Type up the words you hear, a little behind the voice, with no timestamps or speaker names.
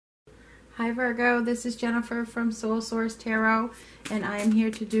Hi Virgo, this is Jennifer from Soul Source Tarot, and I am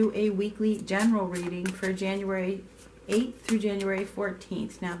here to do a weekly general reading for January 8th through January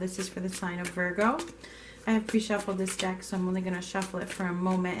 14th. Now this is for the sign of Virgo. I have pre-shuffled this deck, so I'm only going to shuffle it for a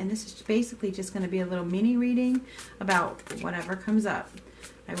moment, and this is basically just going to be a little mini reading about whatever comes up.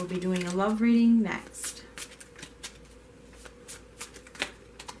 I will be doing a love reading next.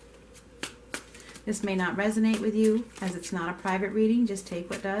 This may not resonate with you, as it's not a private reading. Just take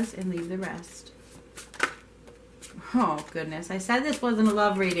what does and leave the rest. Oh, goodness. I said this wasn't a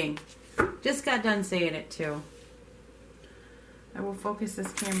love reading. Just got done saying it, too. I will focus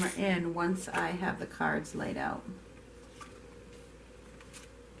this camera in once I have the cards laid out.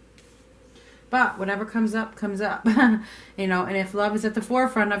 But whatever comes up, comes up. You know, and if love is at the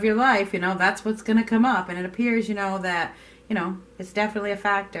forefront of your life, you know, that's what's going to come up. And it appears, you know, that, you know, it's definitely a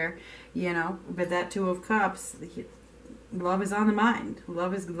factor. You know, but that Two of Cups, love is on the mind.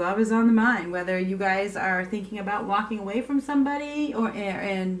 Love is on the mind. Whether you guys are thinking about walking away from somebody or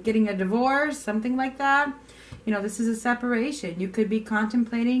and getting a divorce, something like that. You know, this is a separation. You could be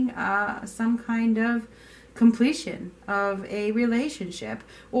contemplating some kind of completion of a relationship,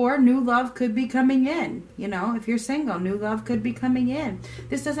 or new love could be coming in. You know, if you're single, new love could be coming in.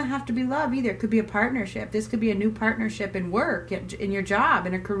 This doesn't have to be love either. It could be a partnership. This could be a new partnership in work, in your job,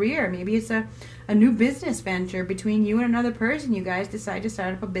 in a career. Maybe it's a new business venture between you and another person. You guys decide to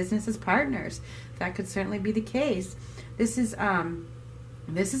start up a business as partners. That could certainly be the case. This is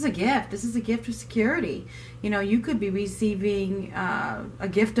a gift. This is a gift of security. You know, you could be receiving a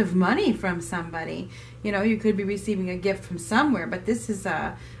gift of money from somebody. You know, you could be receiving a gift from somewhere, but this is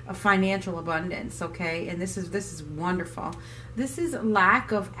a financial abundance, okay? And this is wonderful. This is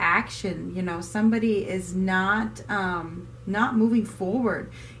lack of action. You know, somebody is not moving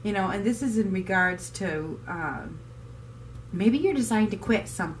forward. You know, and this is in regards to maybe you're deciding to quit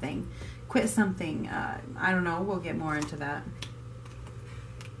something. I don't know. We'll get more into that.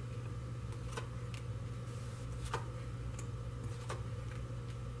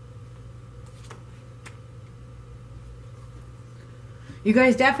 You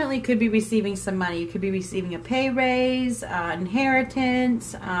guys definitely could be receiving some money. You could be receiving a pay raise,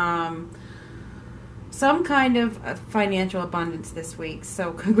 inheritance, some kind of financial abundance this week.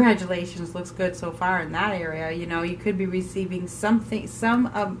 So congratulations, looks good so far in that area. You know, you could be receiving something,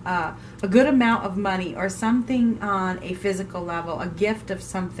 a good amount of money, or something on a physical level, a gift of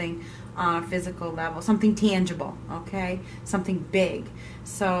something on a physical level, something tangible, okay, something big.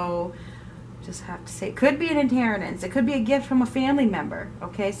 So just have to say, it could be an inheritance. It could be a gift from a family member,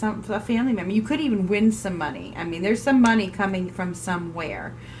 okay? A family member. You could even win some money. I mean, there's some money coming from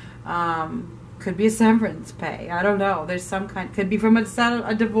somewhere. Could be a severance pay. I don't know. There's some kind. Could be from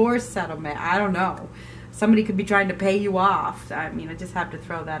a divorce settlement. I don't know. Somebody could be trying to pay you off. I mean, I just have to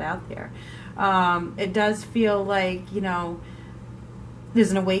throw that out there. It does feel like, you know, there's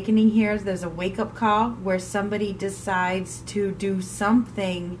an awakening here. There's a wake-up call where somebody decides to do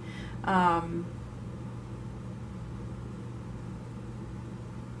something out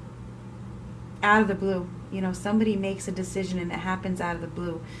of the blue. You know, somebody makes a decision and it happens out of the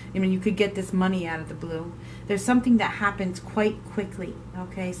blue. I mean, you could get this money out of the blue. There's something that happens quite quickly,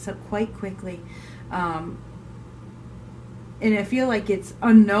 okay? So quite quickly. And I feel like it's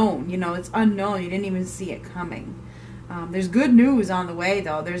unknown. You know, it's unknown. You didn't even see it coming. There's good news on the way,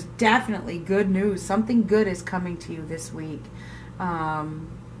 though. There's definitely good news. Something good is coming to you this week.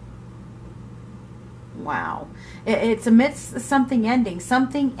 Wow. It's amidst something ending.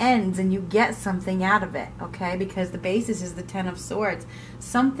 Something ends and you get something out of it, okay? Because the basis is the Ten of Swords.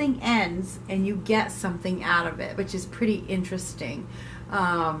 Something ends and you get something out of it, which is pretty interesting.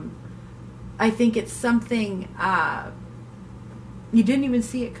 I think it's something you didn't even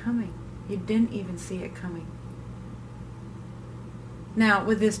see it coming. You didn't even see it coming. Now,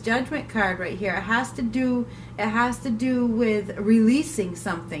 with this Judgment card right here, it has to do with releasing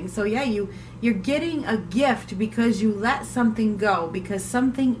something. So yeah, you're getting a gift because you let something go, because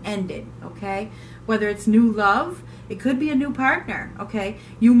something ended, okay? Whether it's new love, it could be a new partner, okay?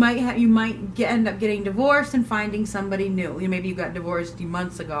 You might end up getting divorced and finding somebody new. You know, maybe you got divorced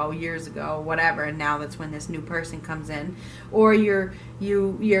months ago, years ago, whatever, and now that's when this new person comes in. Or your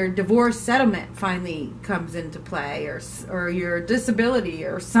divorce settlement finally comes into play, or your disability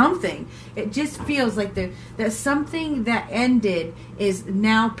or something. It just feels like that something that ended is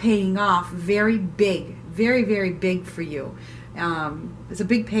now paying off very big, very, very big for you. It's a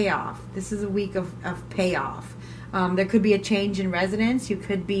big payoff. This is a week of payoff. There could be a change in residence. You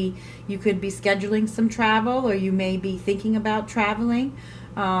could be scheduling some travel, or you may be thinking about traveling.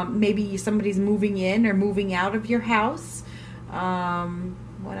 Maybe somebody's moving in or moving out of your house.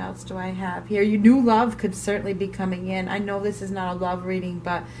 What else do I have here? Your new love could certainly be coming in. I know this is not a love reading,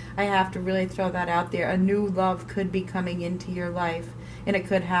 but I have to really throw that out there. A new love could be coming into your life, and it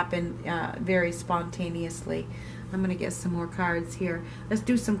could happen very spontaneously. I'm going to get some more cards here. Let's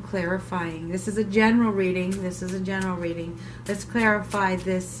do some clarifying. This is a general reading. This is a general reading. Let's clarify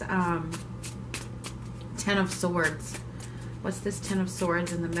this Ten of Swords. What's this Ten of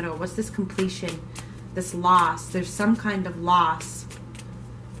Swords in the middle? What's this completion? This loss. There's some kind of loss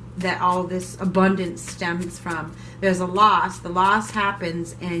that all this abundance stems from. There's a loss. The loss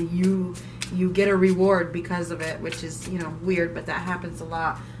happens, and you get a reward because of it, which is, you know, weird, but that happens a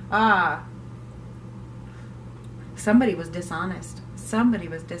lot. Somebody was dishonest. Somebody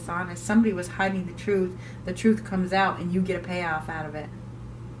was dishonest. Somebody was hiding the truth. The truth comes out, and you get a payoff out of it.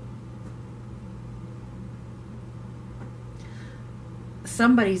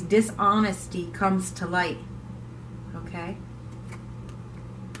 Somebody's dishonesty comes to light. Okay?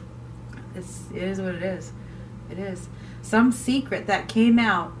 It is what it is. It is. Some secret that came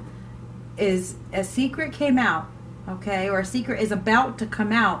out is, a secret came out, okay? Or a secret is about to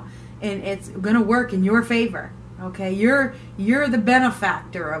come out, and it's going to work in your favor. Okay, you're the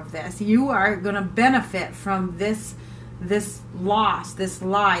benefactor of this. You are going to benefit from this loss, this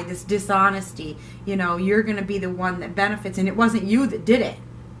lie, this dishonesty. You know, you're going to be the one that benefits, and it wasn't you that did it.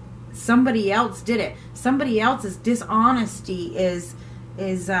 Somebody else did it. Somebody else's dishonesty is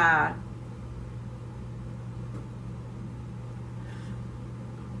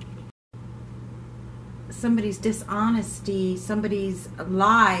somebody's dishonesty, somebody's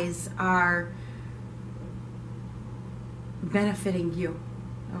lies are benefiting you,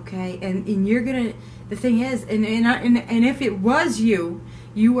 okay? And you're gonna, the thing is, and if it was you,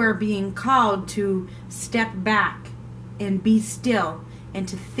 you are being called to step back and be still and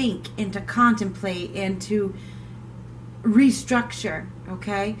to think and to contemplate and to restructure,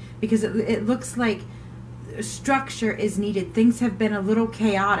 okay? Because it looks like structure is needed. Things have been a little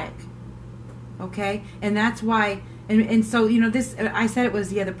chaotic, okay? And that's why, and so, you know, this, I said it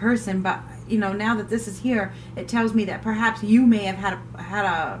was the other person, but you know, now that this is here, it tells me that perhaps you may have had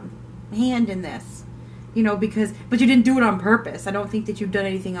a hand in this, you know, but you didn't do it on purpose. I don't think that you've done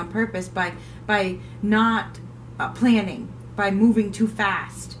anything on purpose by not planning, by moving too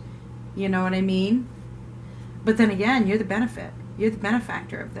fast. You know what I mean? But then again, you're the benefit. You're the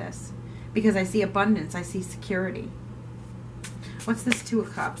benefactor of this, because I see abundance. I see security. What's this Two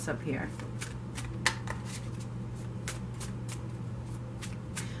of Cups up here?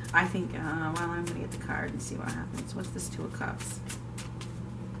 I think, well, I'm going to get the card and see what happens. What's this Two of Cups?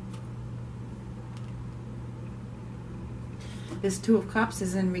 This Two of Cups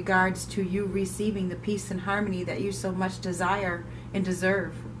is in regards to you receiving the peace and harmony that you so much desire and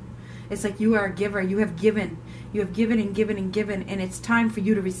deserve. It's like you are a giver. You have given. You have given and given and given, and it's time for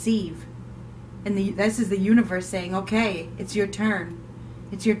you to receive. And this is the universe saying, okay, it's your turn.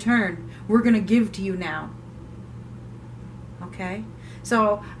 It's your turn. We're going to give to you now. Okay?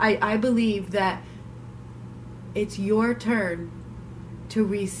 So I believe that it's your turn to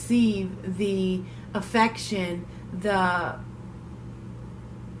receive the affection, the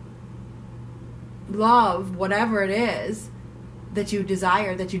love, whatever it is that you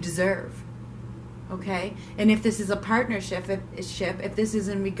desire, that you deserve. Okay? And if this is a partnership, if this is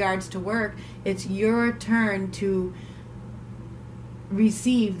in regards to work, it's your turn to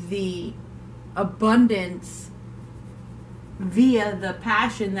receive the abundance via the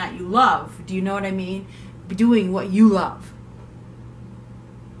passion that you love. Do you know what I mean? Doing what you love.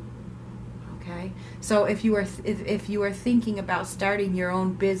 Okay? So if you are thinking about starting your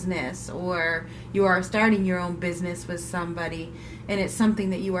own business, or you are starting your own business with somebody, and it's something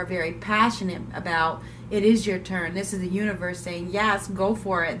that you are very passionate about, it is your turn. This is the universe saying, yes, go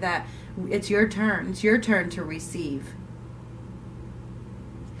for it. That it's your turn. It's your turn to receive.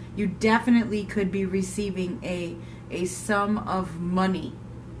 You definitely could be receiving a sum of money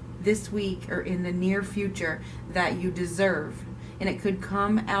this week or in the near future that you deserve, and it could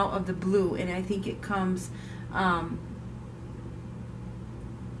come out of the blue. And I think it comes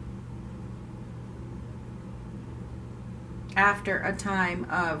after a time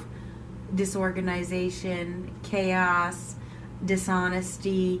of disorganization, chaos,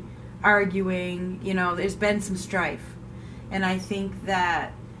 dishonesty, arguing. You know, there's been some strife, and I think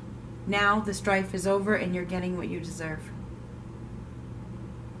that now the strife is over and you're getting what you deserve.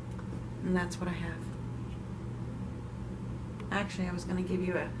 And that's what I have. Actually, I was going to give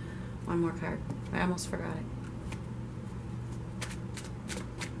you one more card. I almost forgot it.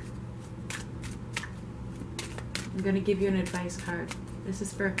 I'm going to give you an advice card. This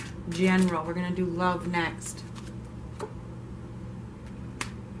is for general. We're going to do love next.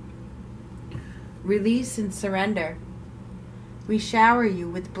 Release and surrender. We shower you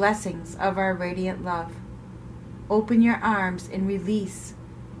with blessings of our radiant love. Open your arms and release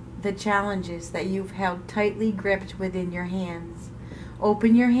the challenges that you've held tightly gripped within your hands.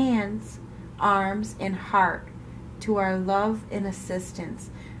 Open your hands, arms, and heart to our love and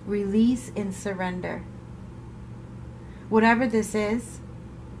assistance. Release and surrender. Whatever this is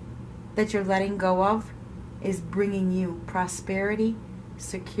that you're letting go of is bringing you prosperity,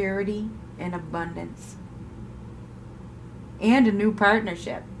 security, and abundance. And a new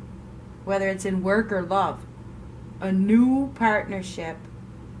partnership, whether it's in work or love. A new partnership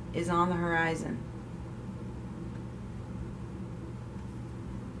is on the horizon.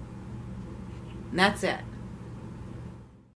 And that's it.